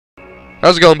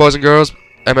How's it going, boys and girls?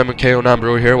 MMKO9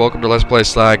 Brewer here. Welcome to Let's Play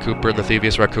Sly Cooper and the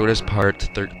Thievius Raccoonus, part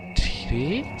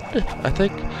 13, I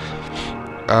think.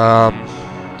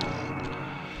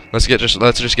 Let's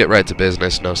just get right to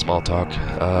business. No small talk.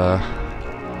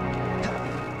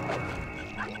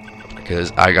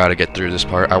 Because I gotta get through this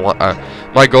part.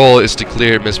 My goal is to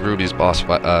clear Miss Ruby's boss,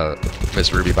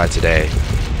 Miss Ruby by today.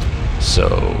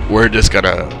 So I'm just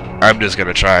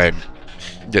gonna try and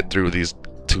get through these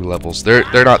two levels. They're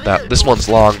not that. This one's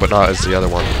long, but not as the other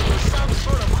one.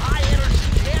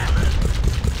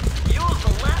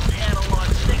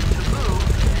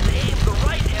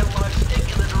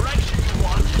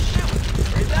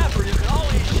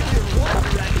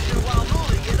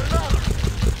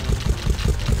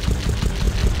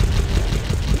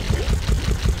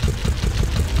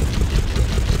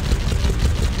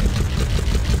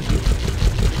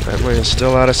 Family is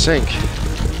still out of sync.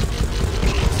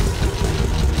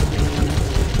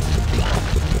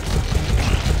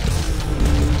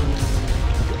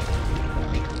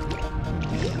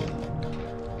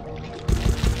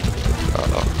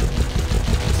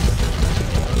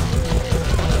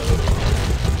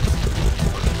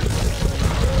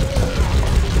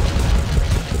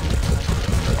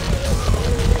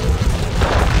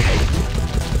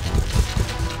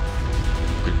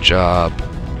 Good job,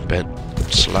 Bent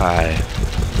Sly.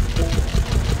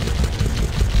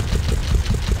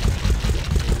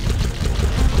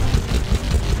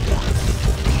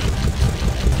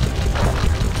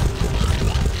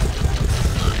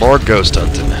 More ghost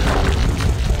hunting.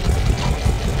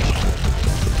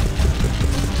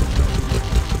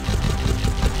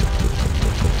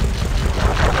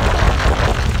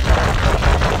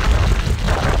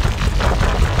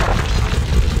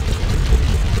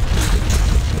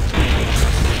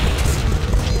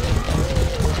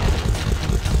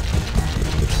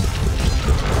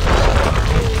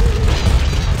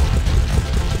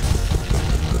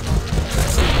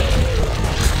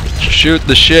 Shoot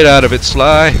the shit out of it,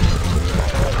 Sly.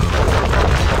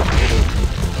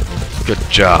 Good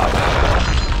job.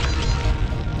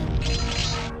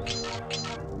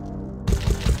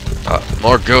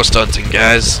 More ghost hunting,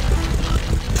 guys.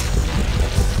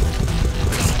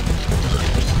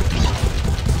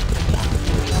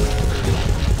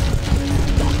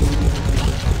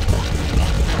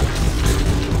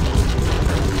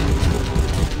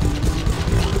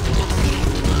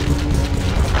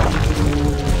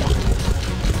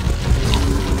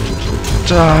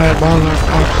 Die,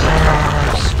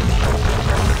 motherfuckers!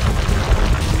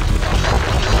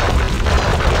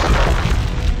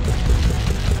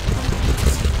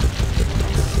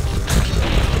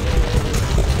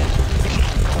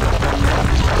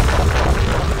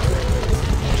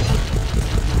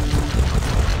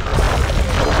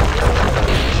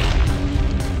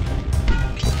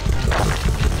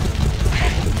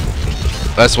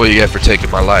 That's what you get for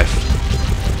taking my life.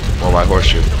 Or my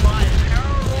horseshoe.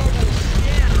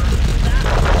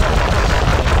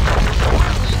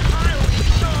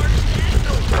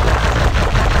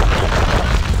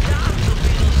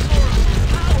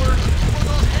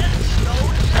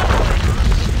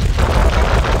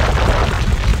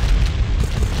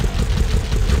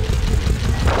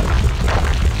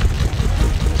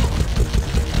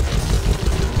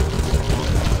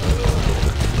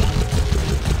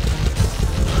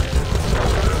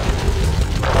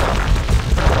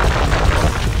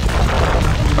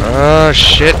 Oh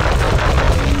shit.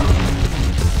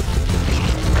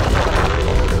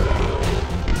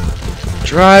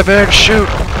 Drive and shoot!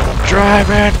 Drive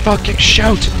and fucking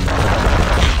shoot!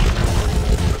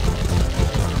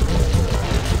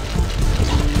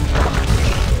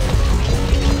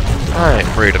 I ain't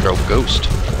afraid of no ghost.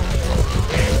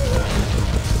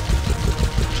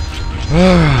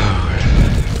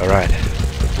 Alright.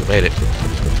 We made it.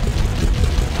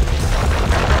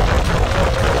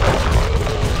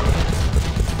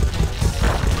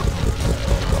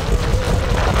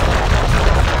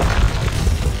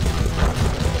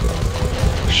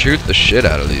 Shoot the shit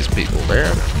out of these people,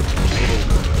 man.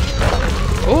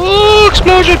 Oh,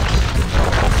 explosion!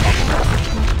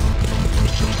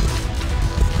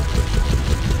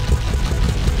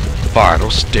 Final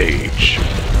stage.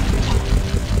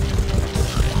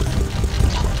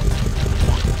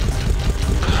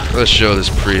 Let's show this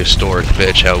prehistoric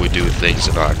bitch how we do things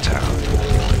in our town.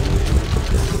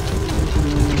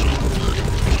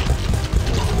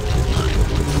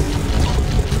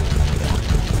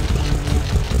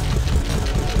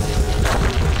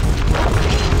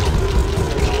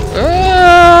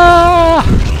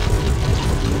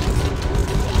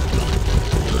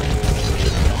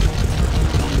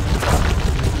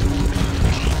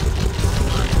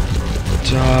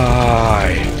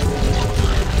 Die.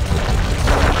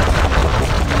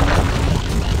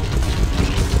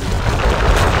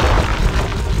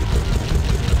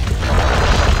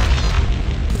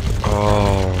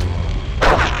 Oh.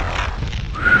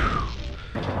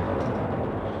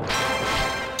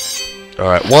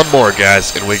 Alright, one more,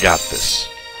 guys, and we got this.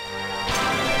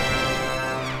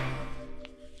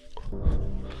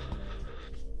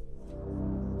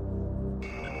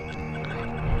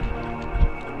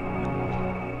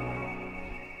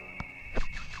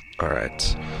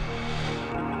 Alright.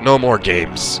 No more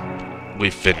games.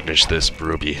 We finish this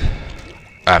Ruby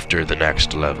after the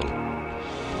next level.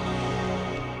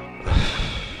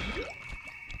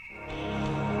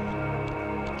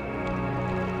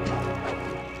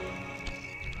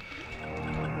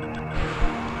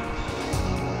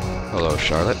 Hello,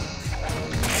 Charlotte.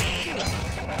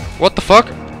 What the fuck?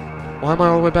 Why am I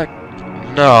all the way back?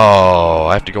 No,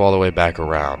 I have to go all the way back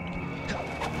around.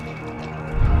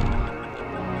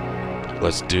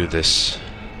 Let's do this.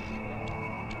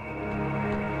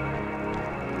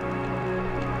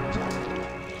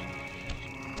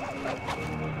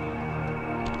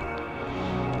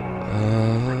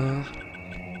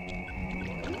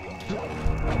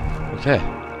 Okay.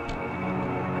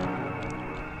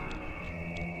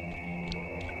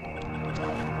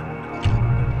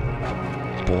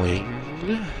 Boing.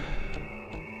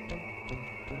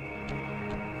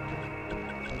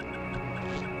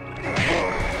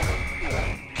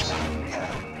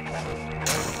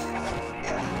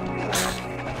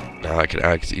 Now I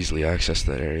could easily access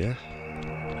that area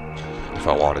if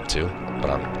I wanted to,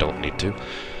 but I don't need to.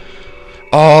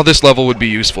 Oh, this level would be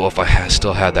useful if I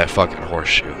still had that fucking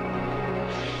horseshoe.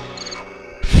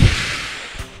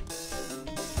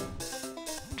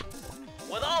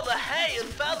 With all the hay and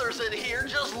feathers in here,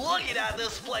 just looking at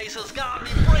this place has got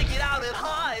me breaking out in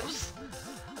hives.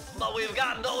 But we've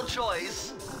got no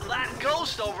choice. That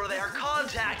ghost over there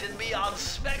contacted me on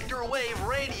Spectre Wave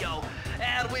Radio,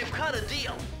 and we've cut a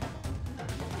deal.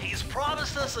 He's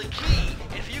promised us a key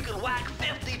if you can whack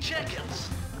 50 chickens.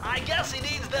 I guess he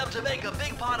needs them to make a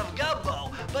big pot of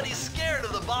gumbo, but he's scared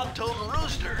of the bob-toting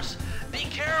roosters. Be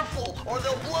careful, or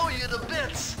they'll blow you to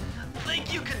bits.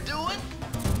 Think you can do it?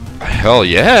 Hell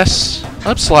yes.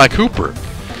 I'm Sly Cooper.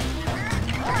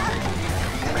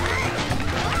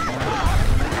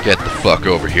 Get the fuck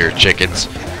over here, chickens.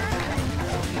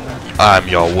 I'm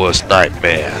your worst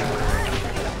nightmare.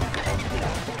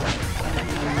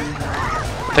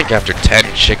 I think after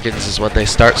 10 chickens is when they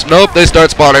start. Nope, they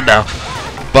start spawning now.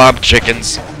 Bomb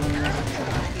chickens.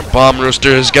 Bomb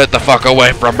roosters, get the fuck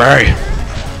away from me.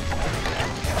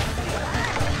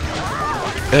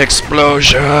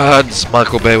 Explosions.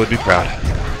 Michael Bay would be proud.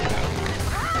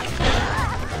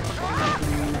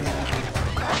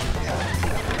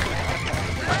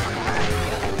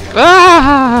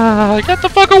 Ah! Get the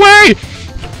fuck away!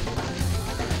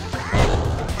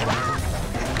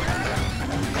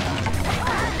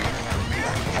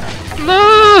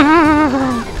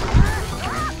 No!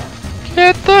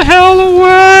 Get the hell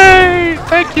away!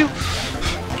 Thank you.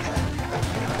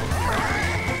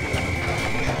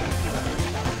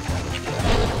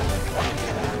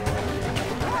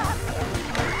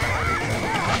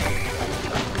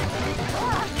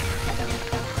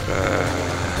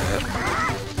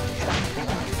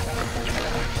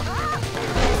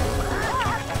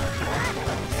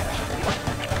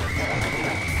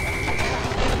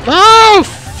 No!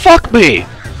 Fuck me!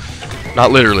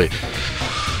 Not literally.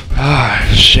 Ah,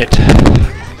 shit.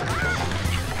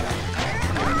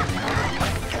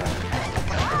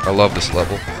 I love this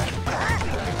level.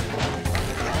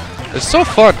 It's so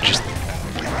fun just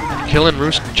killing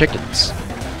roost chickens.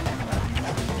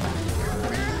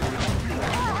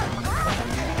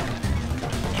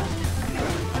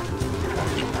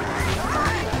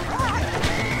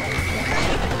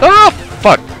 Ah,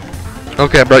 fuck.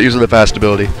 Okay, I'm not using the fast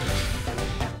ability.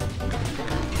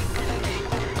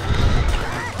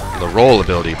 The roll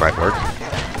ability might work.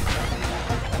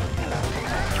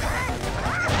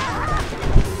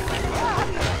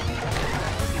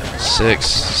 Six,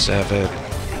 7,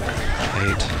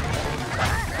 8.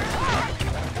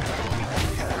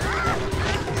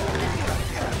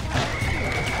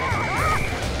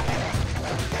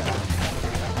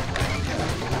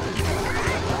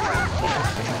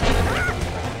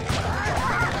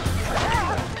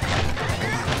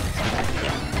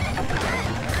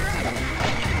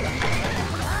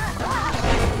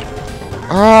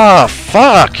 Ah,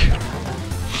 fuck!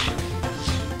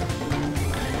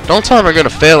 Don't tell me I'm gonna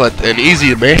fail at an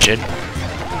easy mission.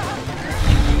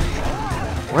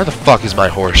 Where the fuck is my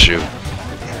horseshoe?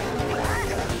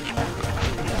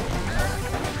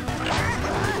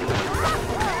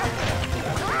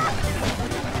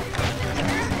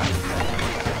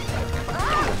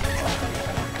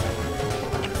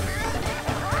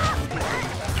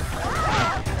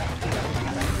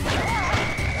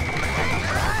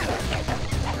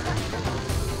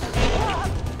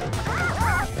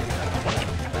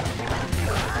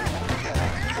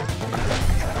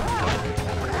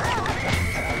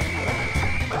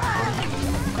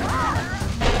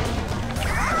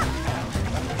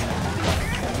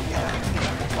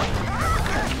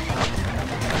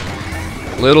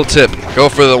 Little tip: go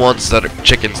for the ones that are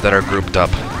chickens that are grouped up.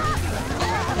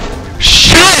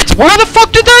 Shit! Where the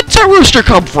fuck did that rooster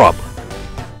come from?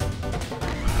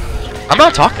 I'm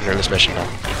not talking during this mission now.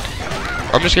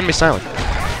 I'm just gonna be silent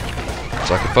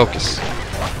so I can focus.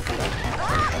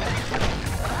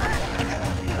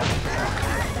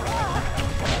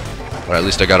 But at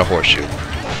least I got a horseshoe.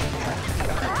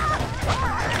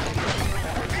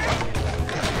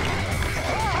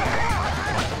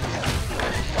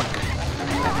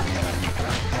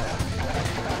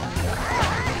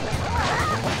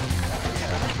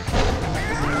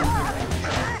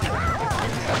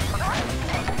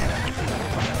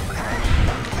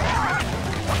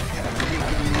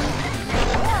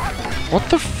 What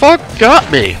the fuck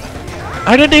got me?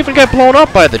 I didn't even get blown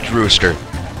up by the rooster.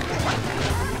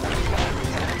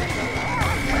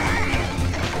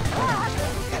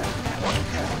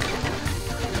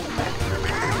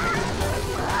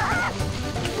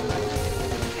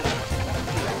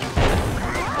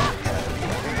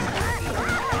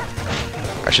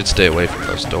 I should stay away from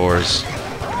those doors.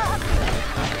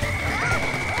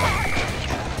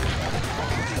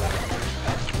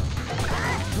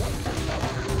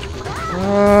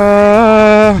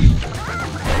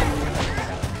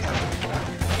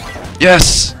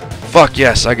 Yes! Fuck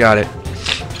yes, I got it.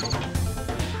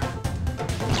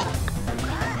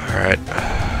 Alright.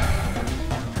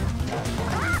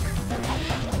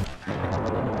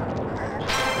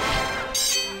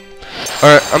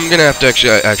 Alright, I'm gonna have to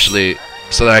actually,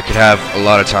 so that I could have a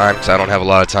lot of time, because I don't have a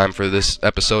lot of time for this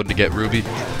episode to get Ruby,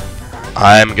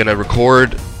 I'm gonna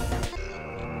record.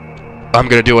 I'm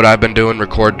gonna do what I've been doing,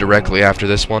 record directly after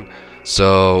this one.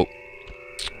 So,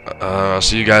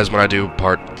 see you guys when I do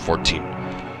part 14.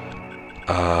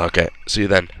 Okay, see you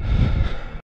then.